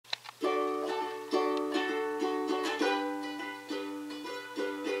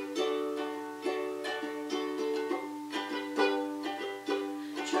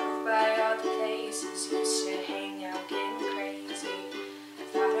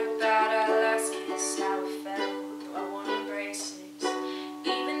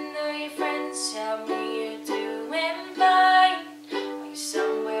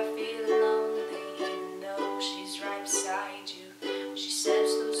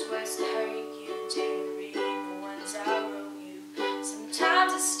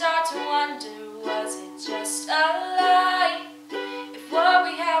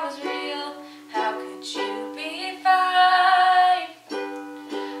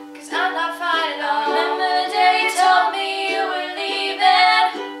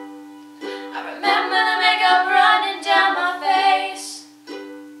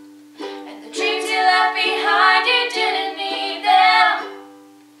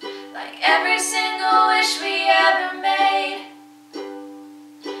every single wish we ever made.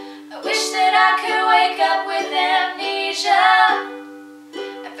 I wish that I could wake up with amnesia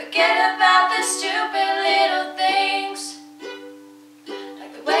and forget about the stupid little things,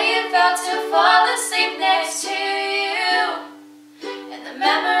 like the way it felt to fall asleep next to you, and the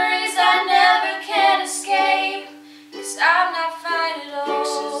memories I never can escape, 'cause I'm not fine at all.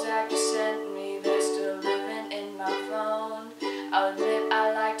 Pictures that you sent me, they're still living in my phone. I'll admit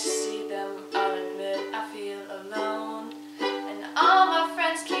I like to see them, I'll admit I feel alone, and all my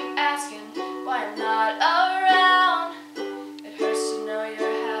friends keep asking why I'm not around. It hurts to know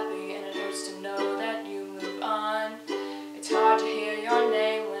you're happy, and it hurts to know that you move on. It's hard to hear your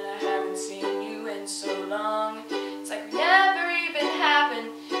name when I haven't seen you in so long. It's like it never even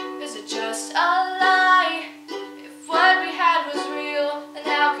happened. Is it just a lie? If what we had was real, then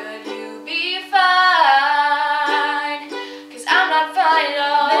how could you be fine? 'Cause I'm not fine at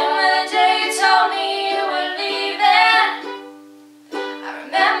all. Remember the day you told me you were leaving? I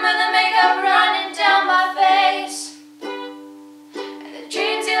remember the makeup running down my face, and the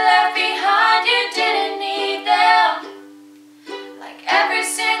dreams you left behind, you didn't need them, like every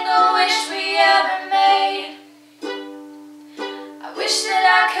single wish we ever made. I wish that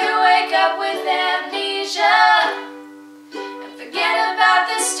I could wake up with amnesia and forget about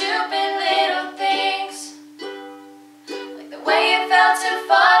the stupid little things, like the way it felt to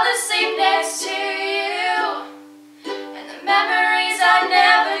fall asleep next to you, and the memories I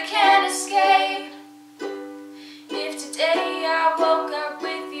never can escape. If today I woke up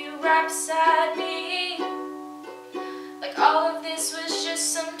with you right beside me, like all of this was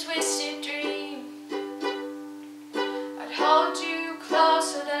just some twisted